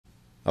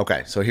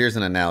Okay, so here's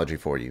an analogy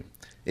for you.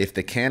 If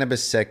the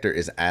cannabis sector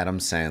is Adam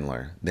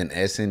Sandler, then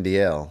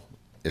SNDL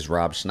is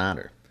Rob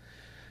Schneider.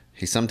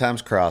 He's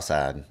sometimes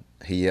cross-eyed.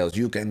 He yells,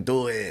 "You can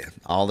do it,"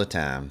 all the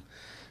time.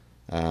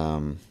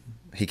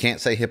 He can't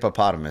say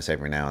hippopotamus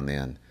every now and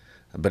then,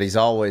 but he's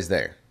always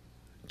there,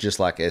 just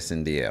like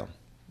SNDL.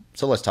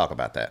 So let's talk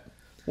about that.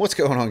 What's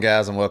going on,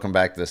 guys, and welcome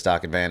back to the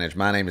Stock Advantage.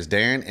 My name is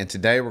Darren, and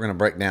today we're going to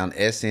break down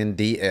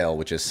SNDL,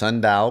 which is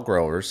Sundial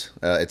Growers.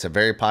 It's a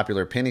very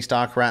popular penny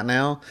stock right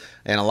now,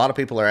 and a lot of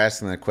people are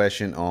asking the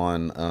question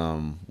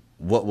on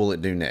what will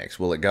it do next?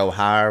 Will it go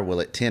higher?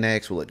 Will it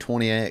 10x? Will it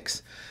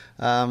 20x?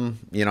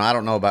 You know, I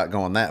don't know about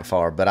going that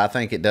far, but I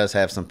think it does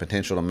have some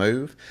potential to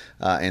move.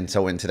 And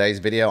so in today's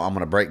video, I'm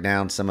going to break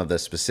down some of the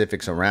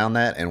specifics around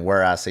that and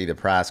where I see the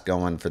price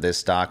going for this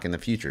stock in the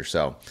future.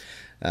 So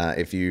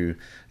if you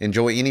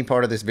enjoy any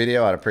part of this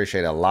video, I'd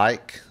appreciate a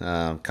like,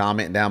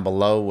 comment down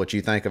below what you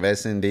think of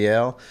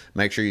SNDL.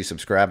 Make sure you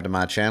subscribe to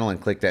my channel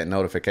and click that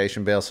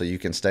notification bell so you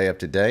can stay up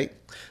to date.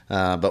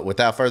 But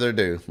without further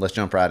ado, let's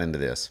jump right into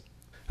this.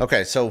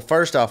 Okay, so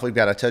first off, we've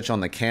got to touch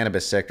on the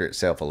cannabis sector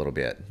itself a little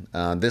bit.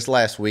 This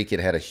last week, it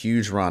had a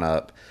huge run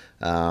up.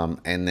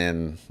 And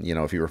then, you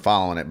know, if you were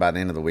following it, by the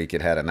end of the week,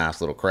 it had a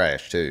nice little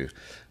crash too.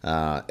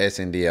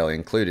 SNDL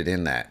included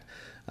in that.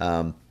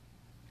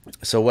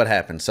 So what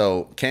happened?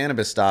 So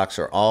cannabis stocks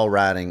are all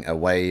riding a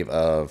wave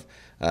of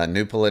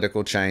new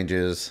political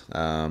changes.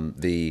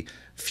 The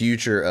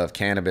future of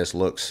cannabis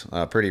looks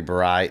pretty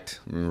bright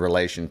in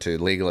relation to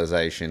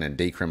legalization and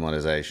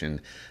decriminalization,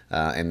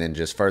 and then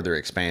just further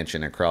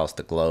expansion across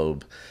the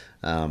globe.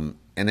 And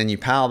then you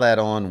pile that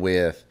on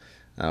with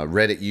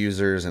Reddit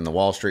users and the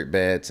Wall Street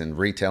bets and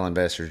retail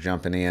investors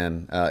jumping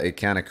in. It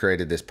kind of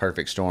created this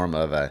perfect storm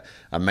of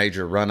a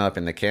major run up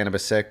in the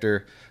cannabis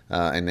sector.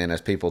 And then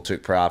as people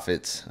took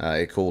profits,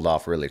 it cooled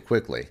off really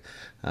quickly.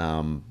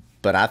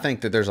 But I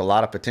think that there's a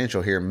lot of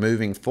potential here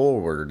moving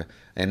forward,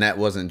 and that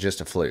wasn't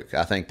just a fluke.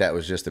 I think that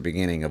was just the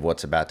beginning of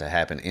what's about to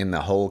happen in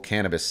the whole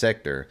cannabis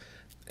sector,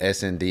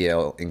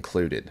 SNDL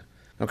included.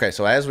 Okay,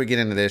 so as we get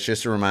into this,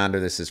 just a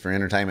reminder, this is for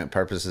entertainment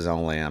purposes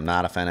only. I'm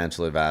not a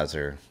financial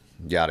advisor,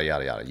 yada,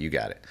 yada, yada. You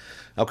got it.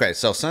 Okay,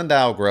 so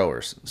Sundial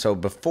Growers. So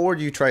before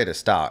you trade a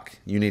stock,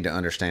 you need to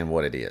understand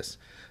what it is.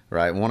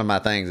 Right. One of my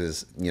things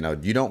is, you know,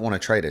 you don't want to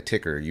trade a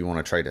ticker. You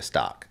want to trade a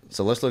stock.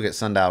 So let's look at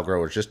Sundial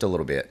Growers just a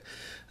little bit.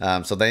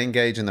 So they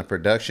engage in the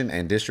production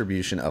and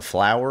distribution of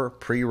flower,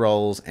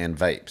 pre-rolls, and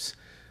vapes.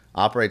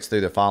 Operates through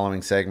the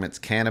following segments: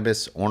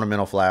 cannabis,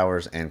 ornamental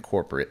flowers, and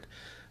corporate.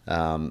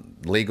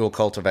 Legal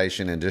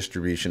cultivation and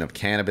distribution of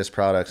cannabis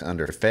products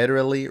under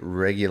federally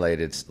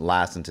regulated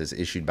licenses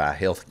issued by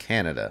Health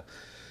Canada.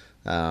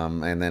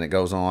 And then it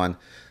goes on.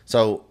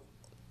 So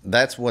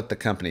that's what the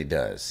company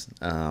does.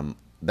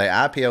 They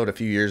IPO'd a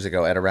few years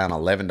ago at around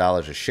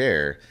 $11 a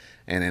share,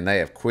 and then they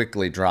have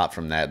quickly dropped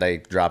from that. They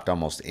dropped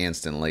almost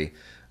instantly.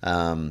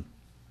 You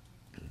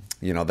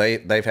know,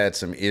 they've had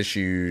some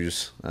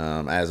issues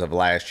as of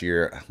last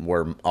year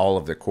where all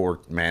of the core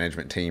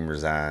management team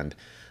resigned.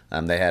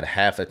 They had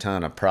half a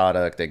ton of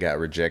product that got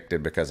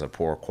rejected because of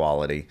poor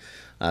quality.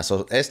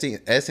 So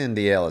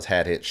SNDL has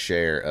had its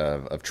share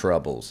of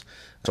troubles.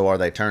 So are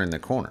they turning the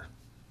corner?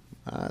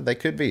 They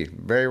could be,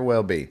 very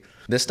well be.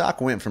 This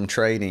stock went from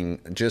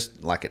trading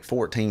just like at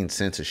 14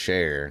 cents a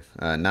share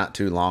not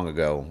too long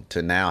ago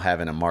to now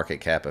having a market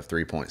cap of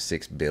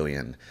 $3.6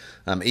 billion.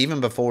 Even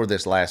before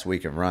this last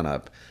week of run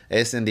up,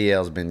 SNDL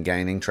has been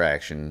gaining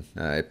traction.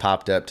 It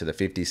popped up to the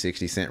 50,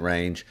 60 cent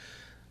range,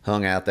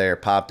 hung out there,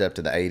 popped up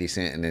to the 80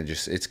 cent, and then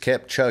it's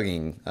kept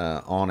chugging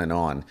on and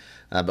on.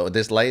 But with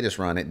this latest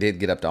run, it did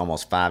get up to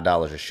almost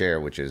 $5 a share,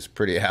 which is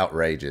pretty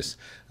outrageous,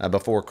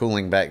 before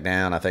cooling back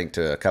down, I think,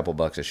 to a couple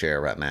bucks a share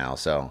right now.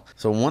 So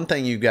one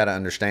thing you've got to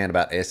understand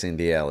about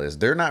SNDL is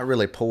they're not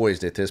really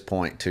poised at this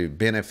point to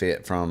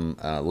benefit from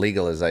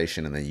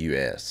legalization in the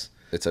U.S.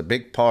 It's a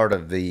big part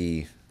of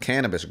the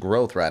cannabis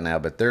growth right now,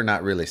 but they're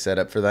not really set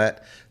up for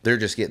that. They're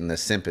just getting the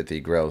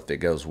sympathy growth that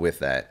goes with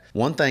that.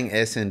 One thing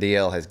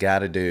SNDL has got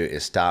to do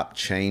is stop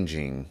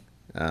changing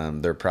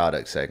their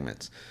product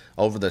segments.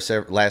 Over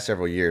the last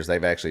several years,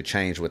 they've actually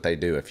changed what they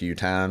do a few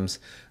times.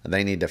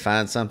 They need to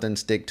find something,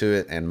 stick to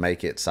it, and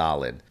make it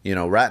solid. You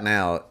know, right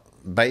now,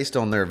 based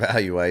on their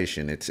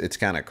valuation, it's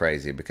kind of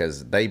crazy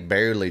because they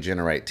barely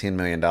generate $10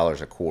 million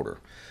a quarter.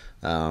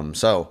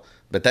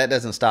 But that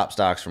doesn't stop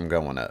stocks from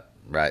going up.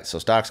 Right, so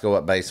stocks go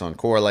up based on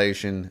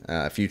correlation,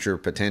 future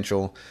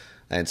potential,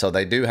 and so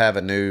they do have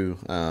a new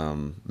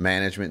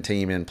management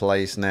team in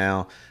place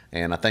now,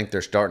 and I think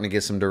they're starting to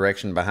get some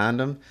direction behind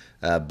them,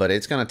 but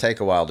it's going to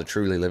take a while to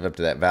truly live up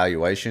to that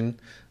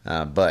valuation.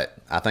 But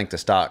I think the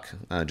stock,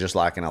 just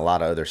like in a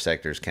lot of other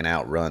sectors, can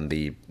outrun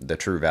the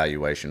true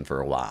valuation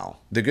for a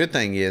while. The good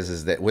thing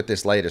is that with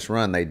this latest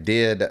run, they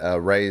did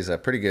raise a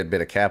pretty good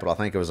bit of capital. I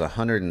think it was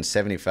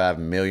 $175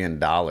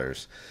 million.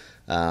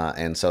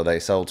 And so they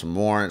sold some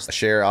warrants, a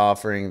share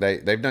offering.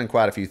 They've done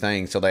quite a few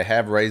things. So they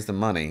have raised the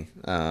money,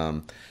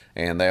 and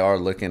they are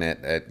looking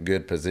at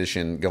good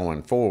position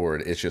going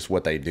forward. It's just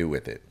what they do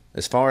with it.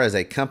 As far as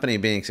a company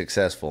being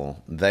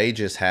successful, they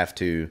just have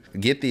to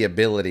get the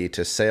ability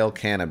to sell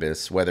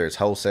cannabis, whether it's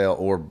wholesale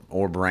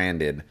or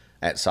branded,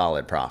 at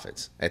solid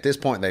profits. At this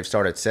point, they've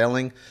started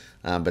selling,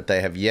 but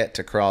they have yet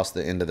to cross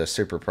into the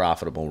super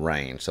profitable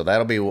range. So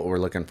that'll be what we're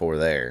looking for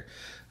there.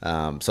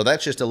 So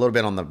that's just a little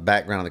bit on the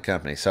background of the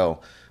company.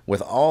 So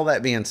with all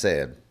that being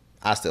said,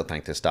 I still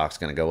think this stock's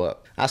going to go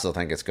up. I still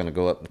think it's going to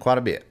go up quite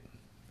a bit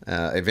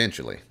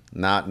eventually,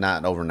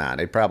 not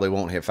overnight. It probably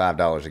won't hit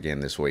 $5 again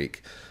this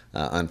week,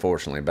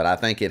 unfortunately, but I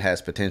think it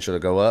has potential to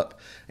go up.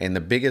 And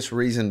the biggest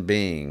reason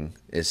being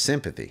is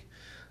sympathy.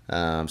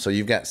 So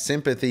you've got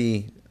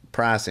sympathy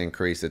price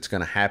increase that's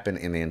going to happen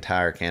in the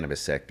entire cannabis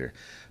sector.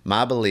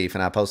 My belief,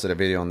 and I posted a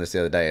video on this the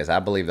other day, is I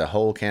believe the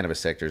whole cannabis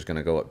sector is going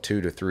to go up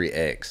 2 to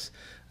 3x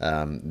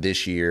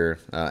this year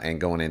and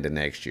going into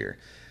next year.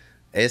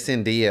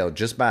 SNDL,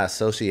 just by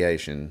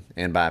association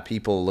and by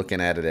people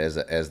looking at it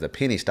as the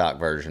penny stock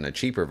version, a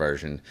cheaper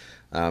version,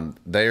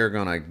 they are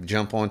going to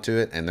jump onto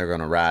it and they're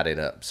going to ride it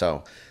up.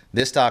 So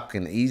this stock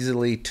can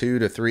easily 2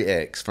 to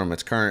 3x from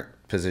its current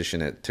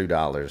position at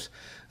 $2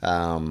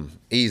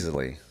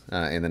 easily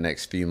in the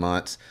next few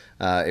months.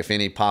 If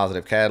any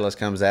positive catalyst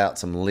comes out,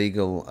 some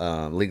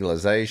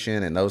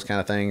legalization and those kind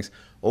of things,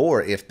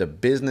 or if the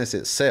business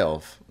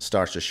itself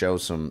starts to show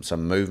some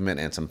movement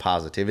and some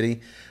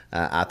positivity,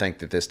 I think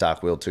that this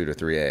stock will 2 to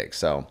 3x.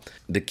 So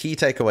the key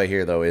takeaway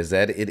here, though, is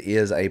that it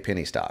is a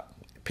penny stock.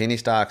 Penny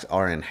stocks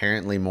are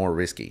inherently more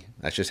risky.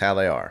 That's just how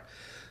they are.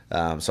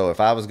 So if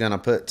I was going to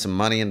put some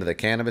money into the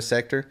cannabis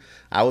sector,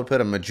 I would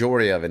put a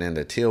majority of it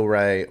into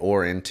Tilray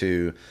or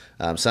into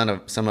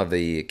some of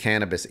the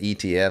cannabis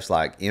ETFs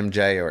like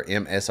MJ or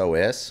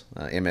MSOS.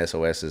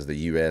 MSOS is the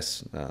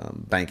U.S.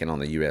 Banking on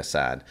the U.S.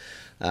 side.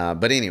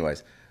 But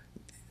anyways,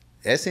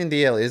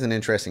 SNDL is an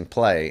interesting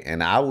play,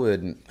 and I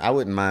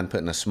wouldn't mind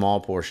putting a small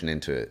portion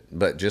into it.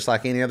 But just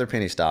like any other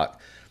penny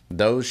stock,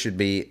 those should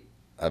be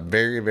a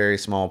very, very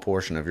small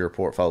portion of your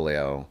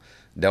portfolio.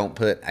 Don't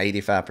put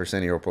 85%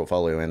 of your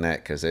portfolio in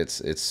that, because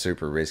it's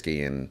super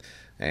risky and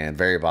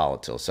very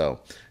volatile. So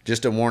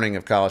just a warning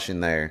of caution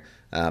there.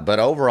 But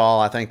overall,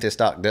 I think this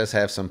stock does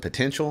have some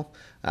potential.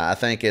 I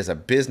think as a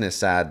business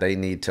side, they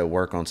need to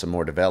work on some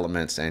more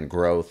developments and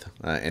growth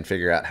and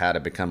figure out how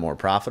to become more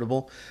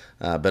profitable.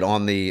 But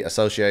on the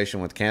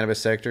association with the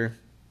cannabis sector,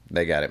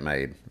 they got it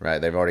made, right?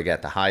 They've already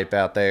got the hype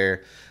out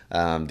there.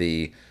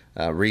 The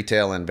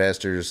retail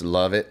investors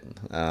love it,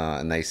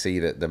 and they see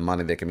that the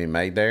money that can be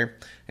made there.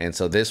 And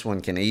so this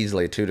one can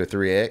easily 2 to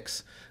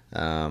 3x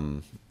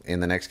in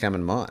the next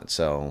coming months.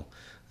 So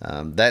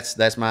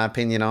that's my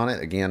opinion on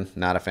it. Again,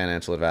 not a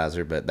financial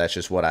advisor, but that's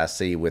just what I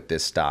see with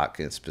this stock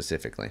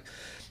specifically.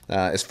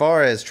 As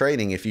far as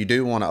trading, if you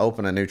do want to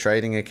open a new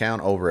trading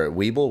account over at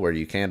Webull, where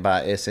you can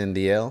buy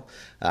SNDL,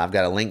 I've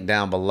got a link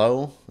down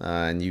below,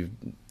 and you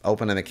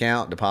open an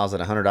account, deposit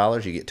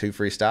 $100, you get 2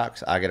 free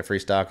stocks. I get a free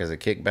stock as a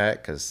kickback,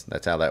 because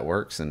that's how that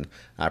works, and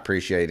I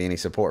appreciate any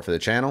support for the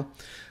channel.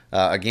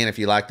 Again, if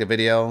you like the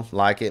video,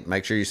 like it,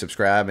 make sure you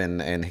subscribe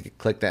and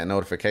click that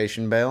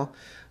notification bell.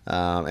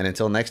 And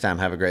until next time,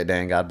 have a great day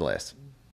and God bless.